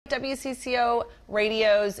WCCO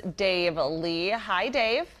Radio's Dave Lee. Hi,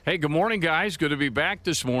 Dave. Hey, good morning, guys. Good to be back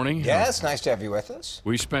this morning. Yes, nice to have you with us.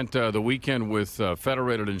 We spent the weekend with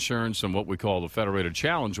Federated Insurance and what we call the Federated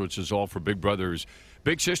Challenge, which is all for Big Brothers,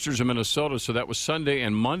 Big Sisters in Minnesota. So that was Sunday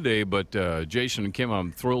and Monday. But Jason and Kim,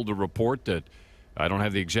 I'm thrilled to report that I don't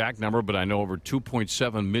have the exact number, but I know over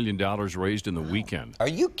 $2.7 million raised in the weekend. Are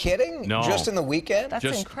you kidding? No. Just in the weekend? That's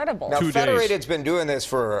incredible. Now, 2 days. Federated's been doing this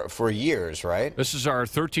for years, right? This is our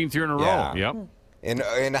 13th year in a row. Yep.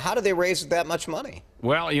 And how do they raise that much money?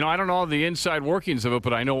 Well, I don't know the inside workings of it,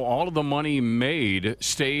 but I know all of the money made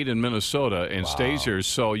stayed in Minnesota and stays here.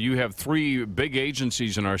 So you have 3 big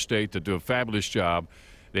agencies in our state that do a fabulous job.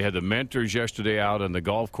 They had the mentors yesterday out on the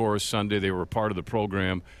golf course Sunday. They were part of the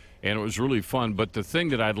program, and it was really fun. But the thing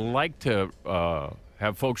that I'd like to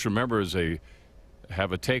have folks remember as they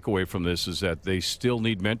have a takeaway from this is that they still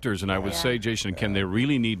need mentors. And I would say, Jason and Ken, they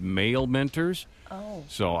really need male mentors. Oh.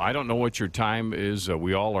 So I don't know what your time is.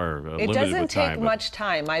 We all are limited with time. It doesn't take much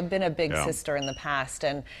time. I've been a big sister in the past,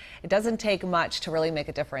 and it doesn't take much to really make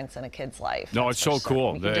a difference in a kid's life. No, it's so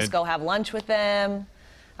cool. You can just go have lunch with them,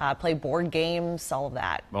 play board games, all of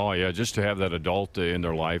that. Oh, yeah, just to have that adult in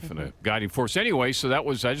their life and a guiding force. Anyway, so that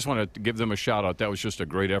was, I just want to give them a shout out. That was just a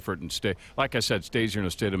great effort, and like I said, stays here in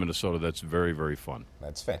the state of Minnesota. That's very, very fun.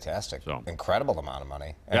 That's fantastic. So. Incredible amount of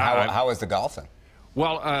money. And Yeah, how is the golfing?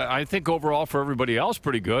 Well, I think overall for everybody else,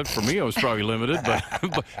 pretty good. For me, it was probably limited,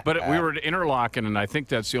 but we were at Interlochen, and I think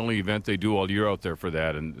that's the only event they do all year out there for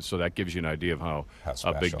that, and so that gives you an idea of how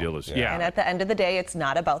a big deal is. Yeah. And at the end of the day, it's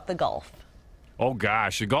not about the golf. Oh,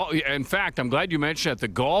 gosh. The golf, in fact, I'm glad you mentioned that. The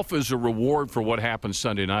golf is a reward for what happens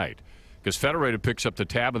Sunday night because Federated picks up the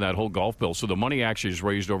tab in that whole golf bill. So the money actually is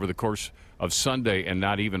raised over the course of Sunday and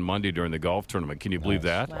not even Monday during the golf tournament. Can you believe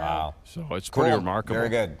that? Wow. So it's pretty remarkable. Very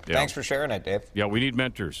good. Yeah. Thanks for sharing it, Dave. Yeah, we need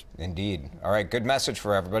mentors. Indeed. All right, good message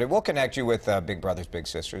for everybody. We'll connect you with Big Brothers, Big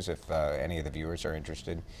Sisters if any of the viewers are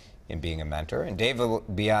interested in being a mentor. And Dave will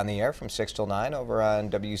be on the air from 6 till 9 over on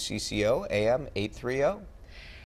WCCO AM 830.